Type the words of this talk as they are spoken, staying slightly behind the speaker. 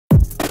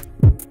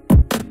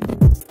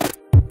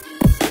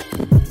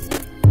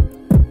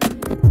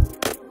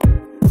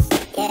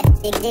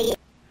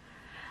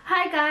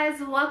Hi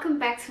guys, welcome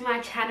back to my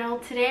channel.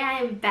 Today I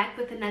am back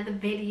with another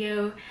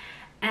video,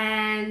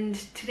 and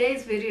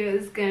today's video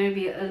is going to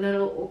be a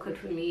little awkward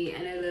for me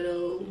and a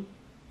little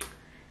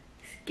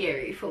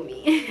scary for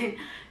me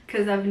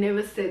because I've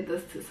never said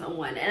this to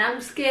someone, and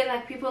I'm scared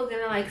like people are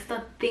gonna like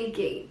start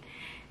thinking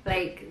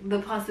like the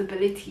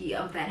possibility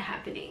of that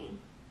happening,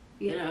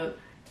 you know,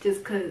 just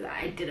because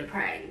I did a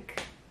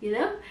prank, you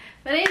know.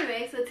 But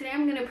anyway, so today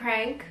I'm gonna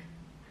prank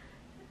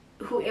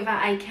whoever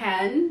I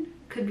can.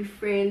 Could be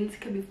friends,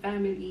 could be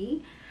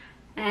family,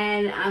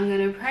 and I'm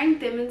gonna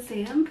prank them and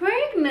say I'm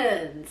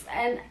pregnant,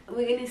 and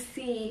we're gonna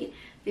see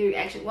their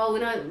reaction. Well, we're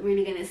not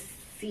really gonna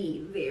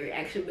see their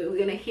reaction, but we're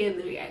gonna hear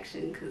the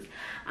reaction because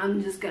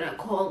I'm just gonna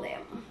call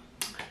them.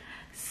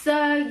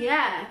 So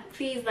yeah,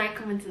 please like,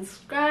 comment, and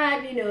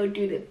subscribe, you know,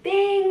 do the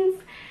things,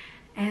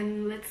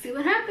 and let's see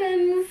what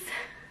happens.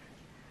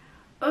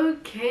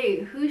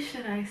 Okay, who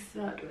should I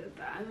start with?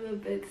 I'm a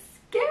bit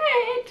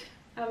scared.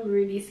 I'm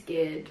really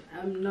scared.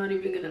 I'm not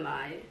even gonna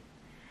lie.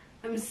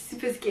 I'm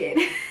super scared.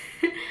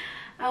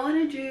 I want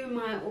to do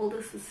my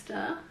older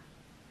sister,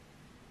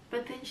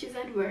 but then she's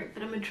at work,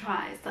 but I'm gonna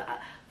try. So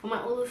for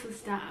my older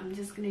sister, I'm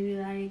just gonna be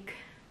like,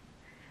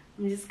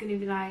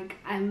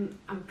 I'm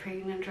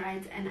pregnant,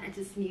 right? And I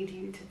just need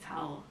you to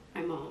tell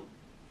my mom,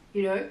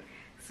 you know.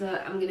 So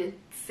I'm gonna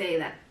say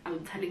that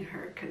I'm telling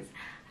her because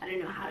I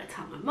don't know how to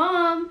tell my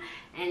mom,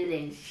 and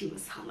then she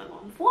must tell my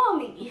mom for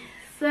me.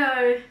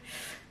 So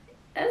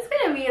that's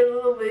gonna be a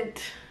little bit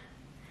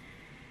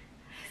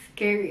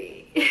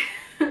scary.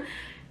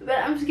 But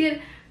I'm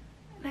scared.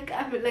 Like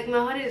my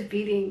heart is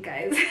beating,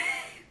 guys.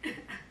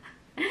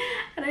 I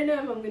don't know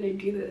if I'm gonna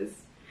do this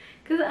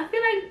because I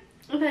feel like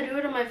if I do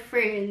it on my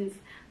friends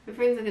are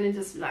gonna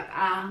just be like,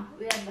 ah,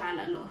 we have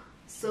that.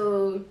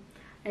 So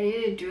I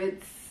need to do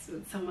it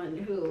with someone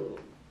who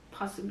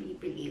possibly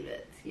believe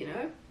it, you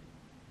know.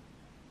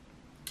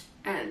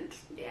 And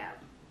yeah,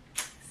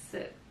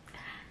 so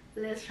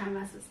let's try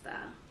my sister.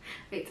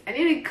 Wait, I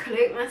need to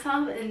collect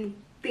myself and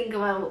think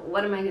about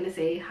what am I gonna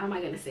say, how am I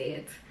gonna say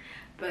it.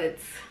 But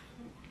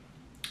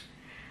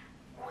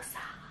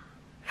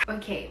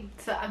okay,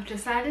 so I've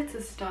decided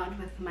to start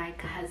with my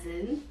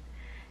cousin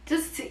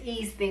just to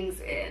ease things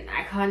in.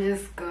 I can't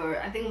just go.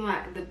 I think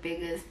the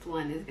biggest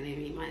one is gonna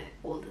be my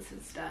older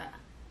sister.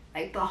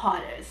 Like the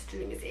hardest,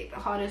 let me say, the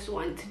hardest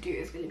one to do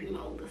is gonna be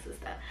my older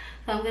sister.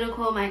 So I'm gonna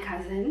call my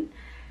cousin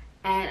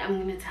and I'm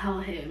gonna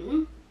tell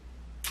him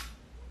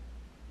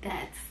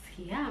that,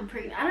 yeah, I'm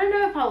pregnant. I don't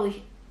know if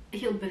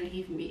he'll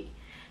believe me,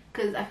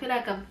 because I feel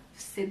like I've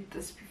said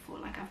this before,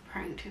 like I've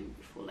pranked him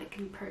before, like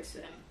in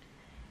person,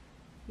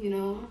 you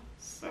know.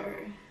 So,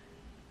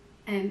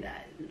 and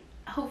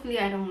hopefully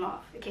I don't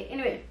laugh. Okay,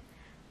 anyway,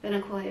 then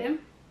I call him.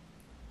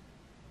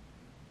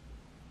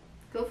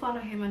 Go follow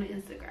him on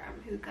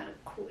Instagram. He's got a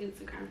cool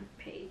Instagram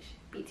page,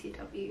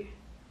 BTW.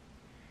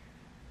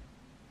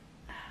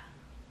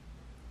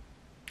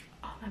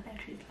 Oh, my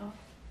battery's low.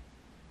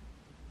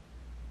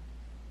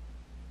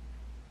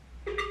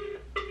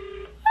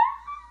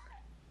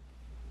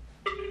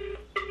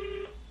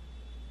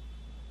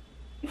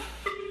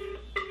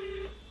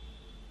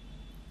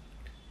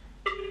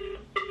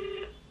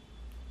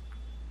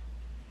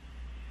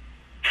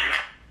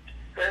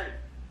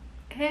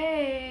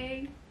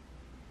 Hey.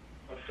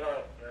 What's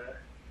up, man?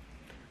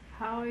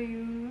 How are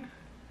you?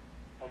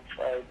 I'm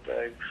fine,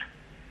 thanks.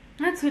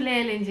 Not too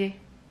late, nje.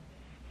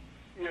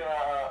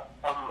 Yeah,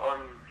 I'm on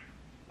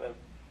the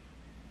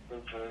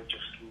verge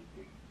of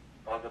sleeping.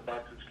 I was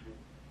about to sleep.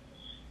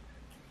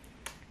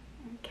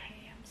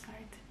 Okay, I'm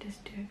sorry to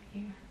disturb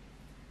you.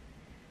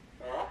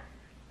 Huh?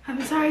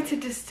 I'm sorry to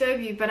disturb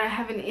you, but I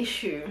have an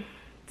issue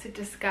to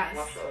discuss.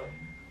 What's up?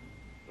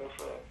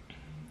 What's up?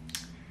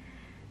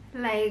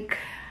 Like,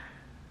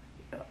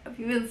 I'm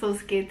even so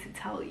scared to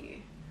tell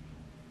you.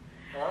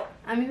 Huh?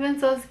 I'm even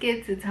so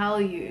scared to tell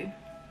you.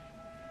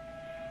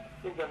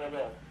 Who's gonna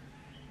know?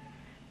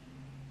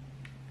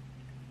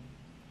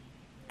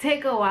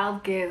 Take a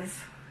wild guess.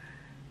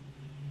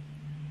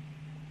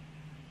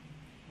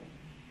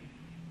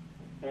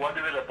 What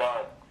is it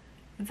about?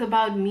 It's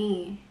about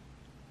me.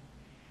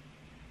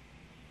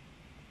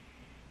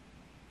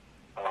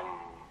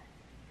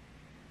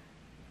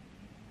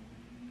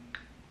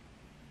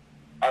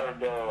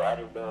 I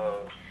don't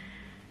know.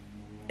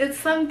 It's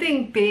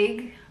something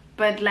big,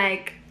 but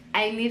like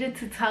I needed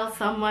to tell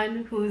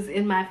someone who's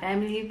in my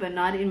family but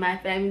not in my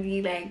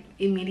family, like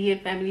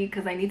immediate family,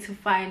 because I need to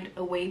find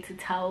a way to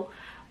tell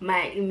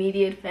my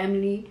immediate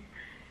family.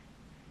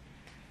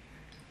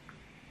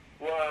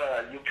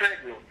 What? You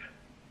pregnant?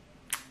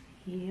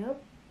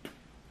 Yep,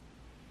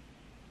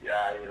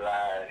 Yeah, you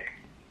lie.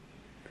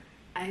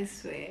 I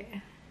swear.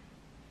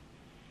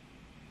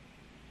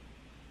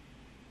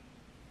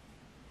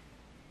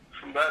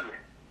 Somebody?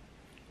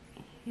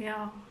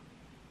 Yeah,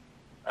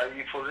 Are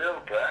you for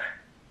real, bruh?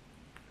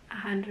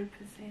 100%.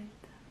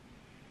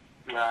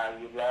 Nah,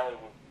 you lying.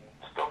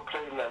 Stop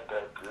playing like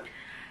that, dude.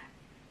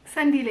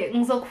 Sandile,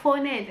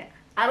 ngizokufonela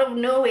out of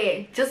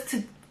nowhere just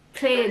to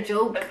play a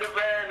joke.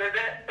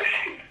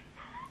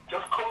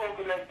 Just call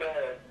me like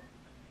that.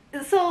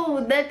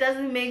 So that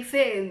doesn't make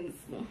sense.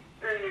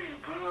 Hey,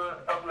 bro.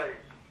 I'm like,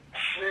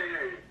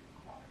 shit.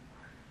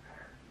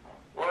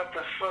 What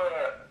the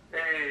fuck?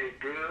 Hey,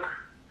 bro.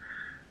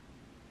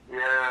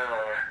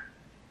 Yeah.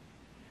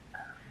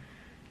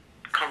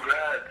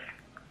 Congrats.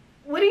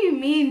 What do you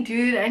mean,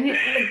 dude? I need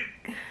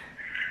like.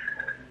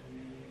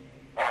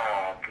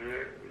 Ah, bro.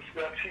 It's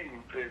not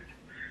cheating, bitch.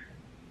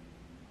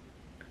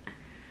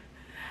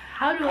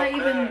 How do I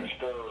even?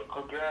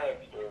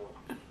 Congrats, though.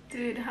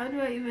 Dude, how do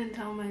I even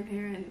tell my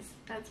parents?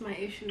 That's my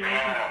issue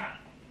right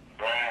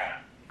Bruh.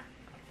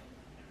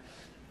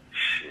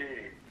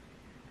 Shit.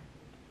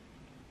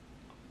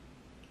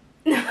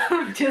 now.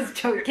 I'm just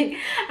joking.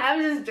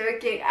 I'm just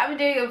joking. I'm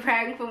doing a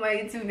prank for my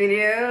YouTube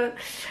video.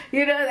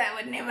 You know that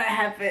would never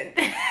happen.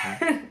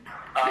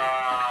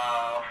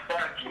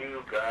 Fuck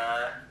you,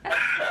 bruh.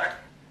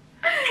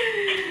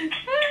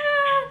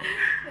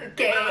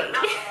 Okay.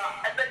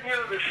 I thought you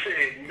were the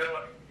shit, you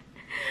know?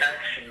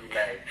 Actually,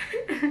 like,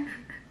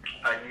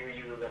 I knew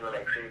you were gonna,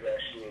 like, say that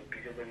shit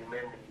because I remember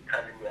you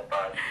telling me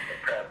about the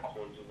prank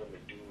calls you were gonna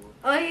do.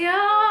 Oh yeah,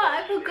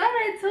 I forgot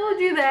I told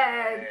you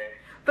that. Yeah.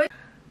 But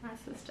my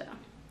sister,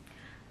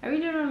 I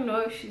really don't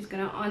know if she's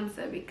gonna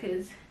answer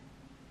because,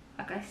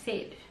 like I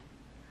said,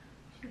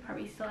 she's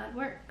probably still at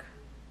work.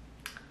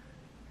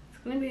 It's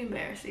gonna be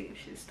embarrassing if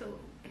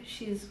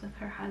she's with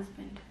her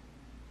husband.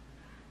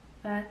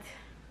 But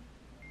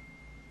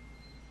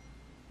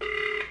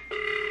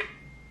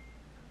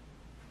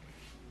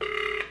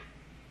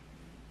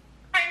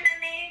Hi,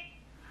 Nanny.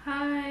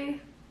 hi.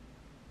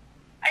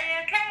 Are you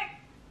okay?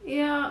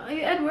 Yeah, are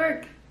you at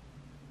work?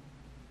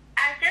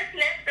 I just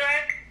left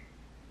work.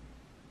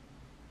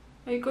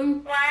 Are you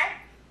going? Why?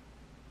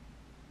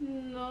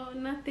 No,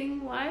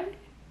 nothing. Why?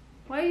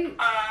 Why you? Okay.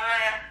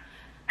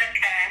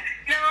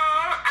 No,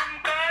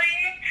 I'm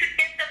going to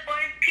get the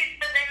boys'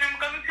 pizza, then I'm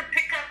going to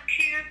pick up Q.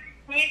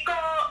 Nico,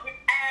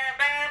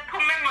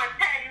 Puming or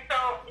 10, so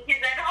he's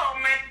at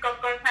home at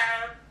Coco's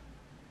house.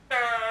 So,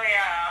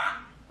 yeah.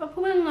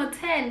 Pulling on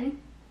 10.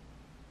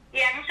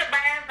 Yeah, I'm sure so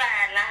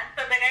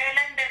the guy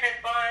landed the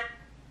boss.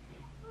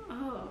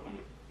 Oh,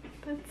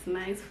 that's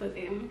nice for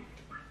them.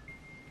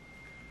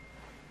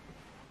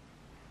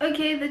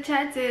 Okay, the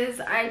chat is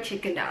I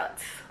chickened out.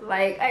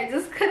 Like, I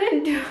just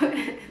couldn't do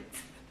it.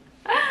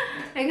 I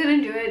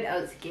couldn't do it. I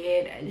was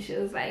scared, and she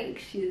was like,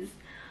 she's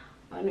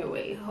on her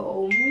way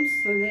home.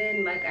 So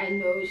then, like, I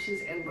know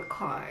she's in the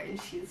car and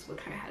she's with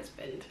her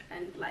husband,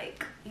 and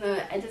like,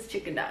 no, I just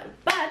chickened out.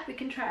 But we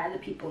can try other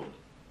people.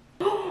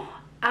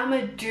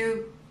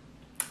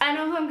 I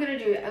know who I'm gonna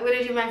do. I'm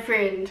gonna do my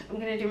friend.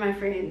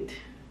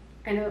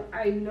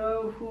 I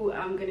know who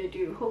I'm gonna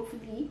do.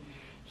 Hopefully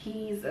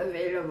he's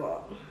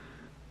available.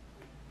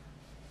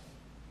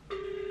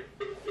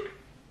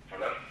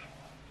 Hello?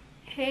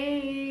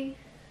 Hey.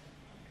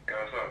 Yeah,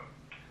 what's up?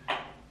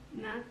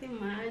 Nothing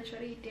much.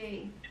 What are you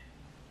doing?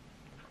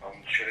 I'm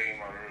chilling in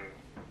my room.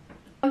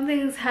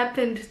 Something's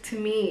happened to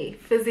me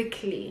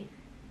physically.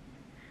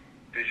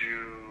 Did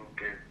you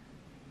get...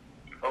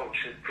 Oh,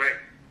 she's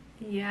pregnant.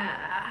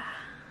 Yeah,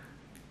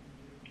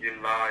 You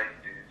lied,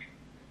 dude.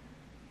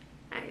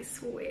 I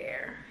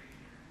swear.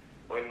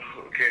 When did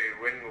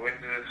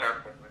this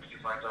happen? When did you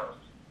find out?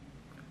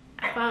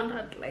 I found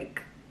out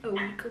like a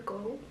week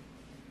ago.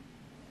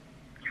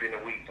 It's been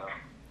a week now.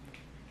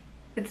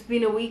 It's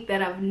been a week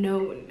that I've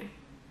known.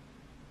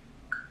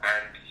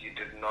 And you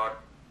didn't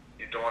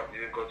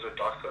go to a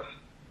doctor?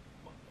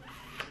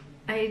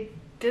 I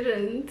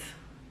didn't.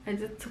 I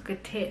just took a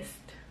test.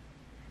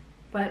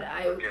 But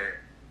Okay.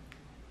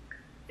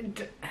 Have you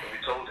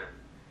told him?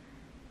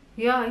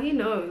 Yeah, he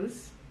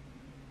knows.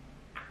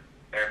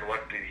 And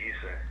what did he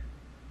say?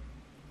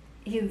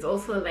 He's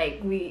also like,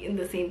 we in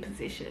the same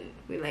position.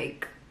 We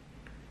like,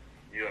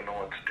 You don't know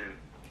what to do.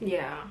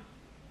 yeah.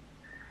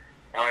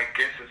 I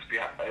guess it's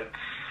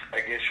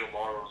against your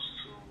morals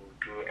to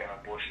do an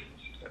abortion.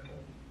 She said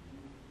that.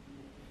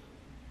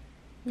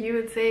 You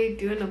would say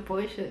do an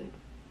abortion.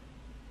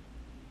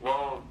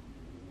 Well,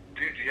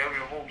 dude, you have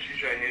your home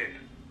teacher ahead.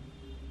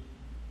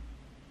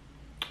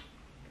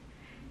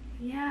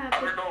 Yeah, I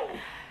don't know.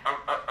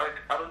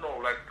 I don't know.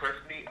 Like,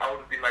 personally, I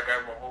would be like,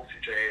 I'm a home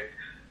teacher ahead.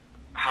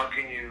 How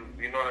can you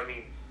know what I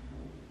mean?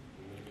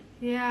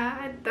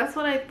 yeah, that's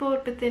what I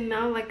thought. But then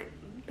now, like,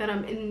 that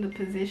I'm in the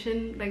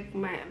position, like,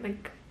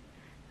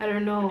 I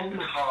don't know.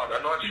 It's hard. I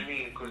know what you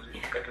mean, because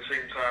at the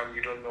same time,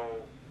 you don't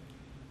know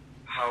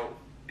how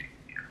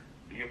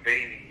your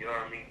baby, you know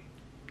what I mean?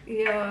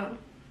 Yeah.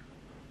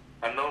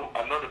 I know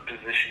the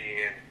position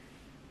you're in.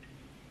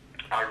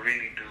 I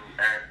really do,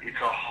 and it's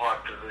a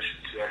hard position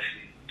to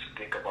actually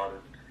think about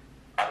it.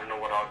 I don't know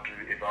what I'll do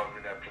if I was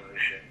in that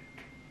position.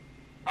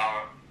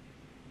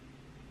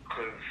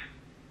 Because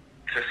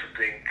just to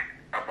think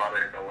about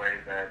it in a way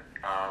that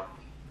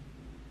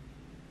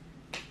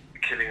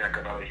killing like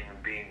another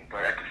human being,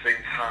 but at the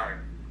same time,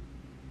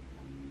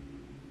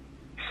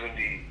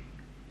 Sundi,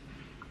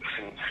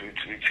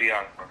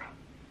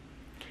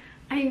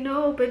 I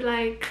know, but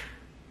like,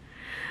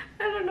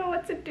 I don't know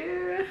what to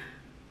do.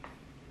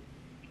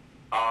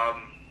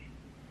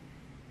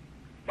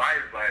 my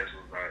advice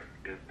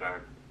is that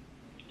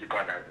you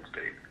can't have this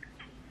baby.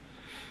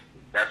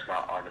 That's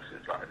my honest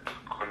advice.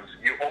 Because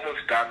you're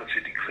almost done with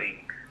your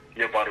degree.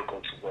 You're about to go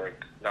to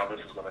work. Now this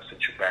is going to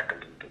set you back a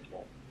little bit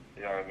more.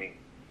 You know what I mean?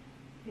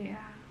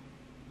 Yeah.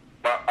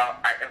 But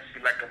I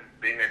feel like I'm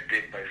being a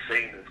dick by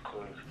saying this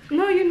because...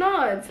 No, you're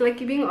not. Like,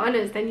 you're being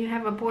honest and you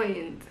have a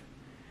point.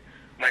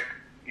 Like,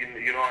 you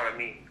know what I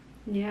mean?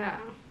 Yeah.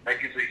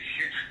 Like, it's a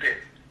huge step.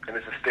 And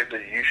it's a step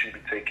that you should be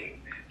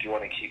taking. Do you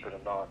want to keep it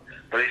or not?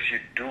 But if you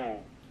do,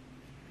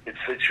 it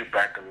sets you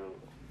back a little.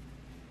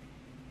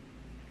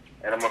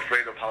 And I'm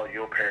afraid of how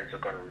your parents are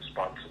going to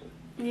respond to it.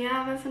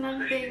 Yeah, that's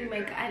another thing.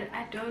 Like,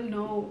 I don't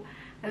know.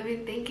 I've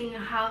been thinking,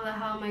 how the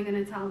hell am I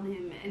going to tell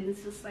him? And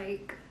it's just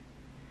like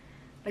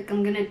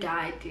I'm going to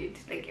die, dude.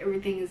 Like,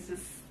 everything is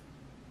just...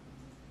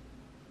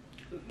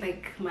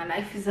 Like, my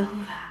life is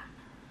over.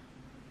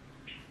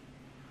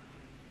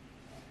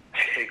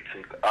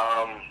 Hectic.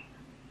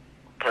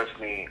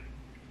 Personally,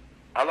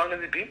 how long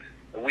has it been?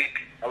 A week?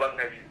 How long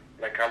have you...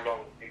 Like, how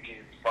long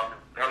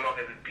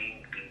has it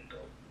been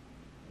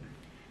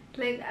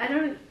though? Like,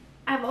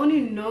 I've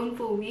only known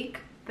for a week,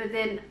 but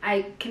then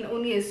I can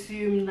only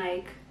assume,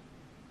 like,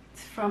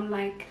 it's from,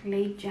 like,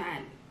 late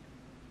Jan.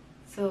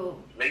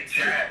 So... Late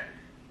Jan?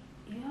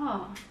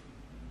 Yeah.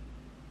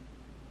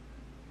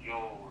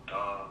 Yo,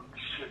 dog.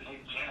 Shit,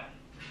 late Jan.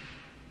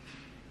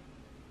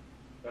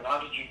 And how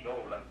did you know?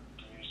 Like,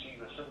 do you see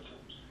the symptoms?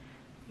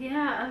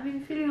 Yeah, I've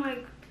been feeling,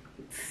 like,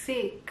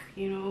 sick,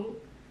 you know?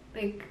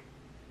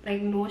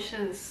 Like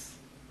nauseous.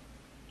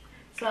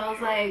 So I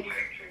was like...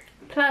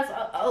 Plus,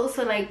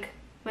 also, like,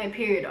 my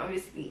period,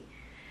 obviously.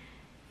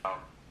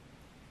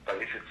 But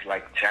if it's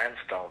like Jan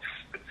stuff,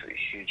 it's a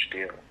huge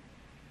deal.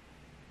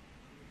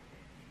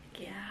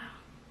 Yeah.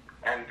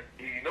 And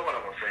you know what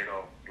I'm afraid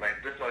of?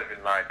 Like, this is not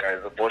even lie,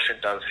 guys. Abortion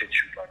does hit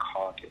you, like,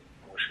 hard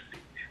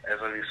emotionally. And it's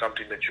going to be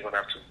something that you're going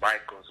to have to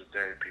go to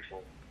therapy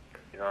for.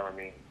 You know what I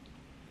mean?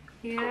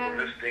 Yeah. Because I'm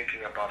just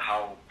thinking about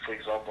how, for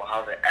example,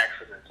 how the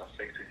accidents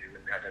affected you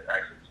when you had that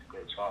accident in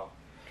grade 12.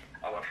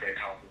 I'm afraid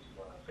how this is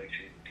going to affect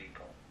you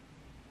deeper.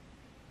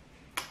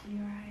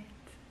 You're right.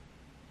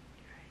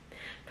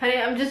 Honey,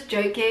 I'm just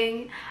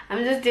joking.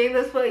 I'm just doing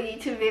this for a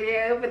YouTube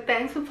video, but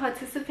thanks for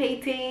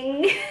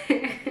participating.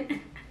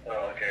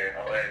 Oh, okay.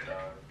 I'll let it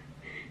down.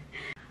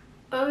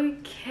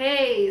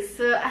 Okay,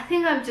 so I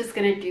think I'm just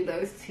gonna do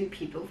those two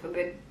people for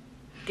the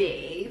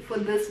day for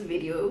this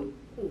video.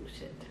 Oh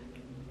shit.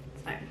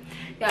 Sorry.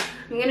 Yeah,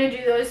 I'm gonna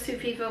do those two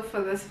people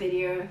for this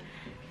video.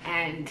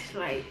 And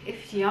like,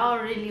 if y'all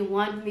really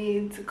want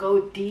me to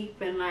go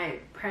deep and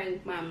like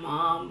prank my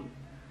mom,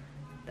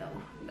 no,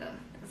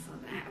 that's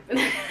not gonna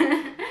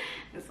happen.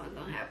 That's not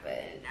gonna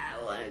happen. I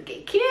don't wanna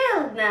get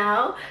killed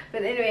now.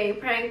 But anyway,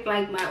 prank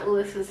like my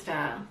older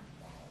sister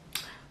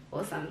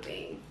or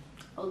something,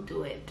 I'll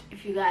do it.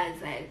 If you guys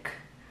like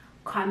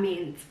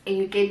comment and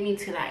you get me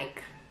to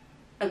like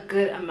a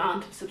good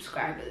amount of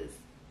subscribers,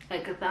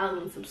 like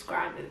 1,000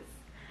 subscribers,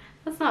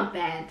 that's not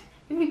bad.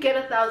 If you get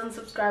 1,000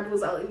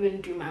 subscribers, I'll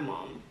even do my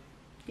mom,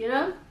 you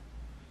know?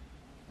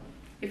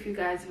 If you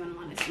guys even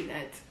want to see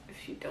that.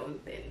 If you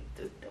don't, then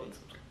just don't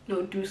subscribe.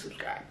 No, do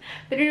subscribe.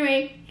 But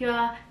anyway,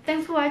 yeah,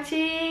 thanks for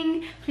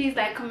watching. Please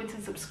like, comment,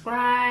 and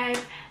subscribe.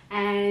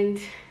 And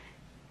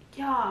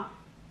yeah,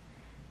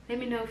 let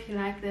me know if you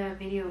like the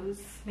videos.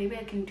 Maybe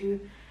I can do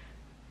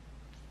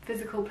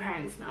physical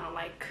pranks now,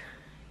 like,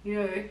 you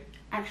know,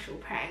 actual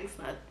pranks,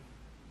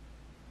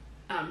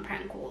 not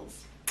prank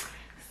calls.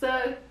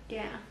 So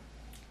yeah,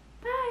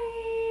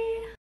 bye.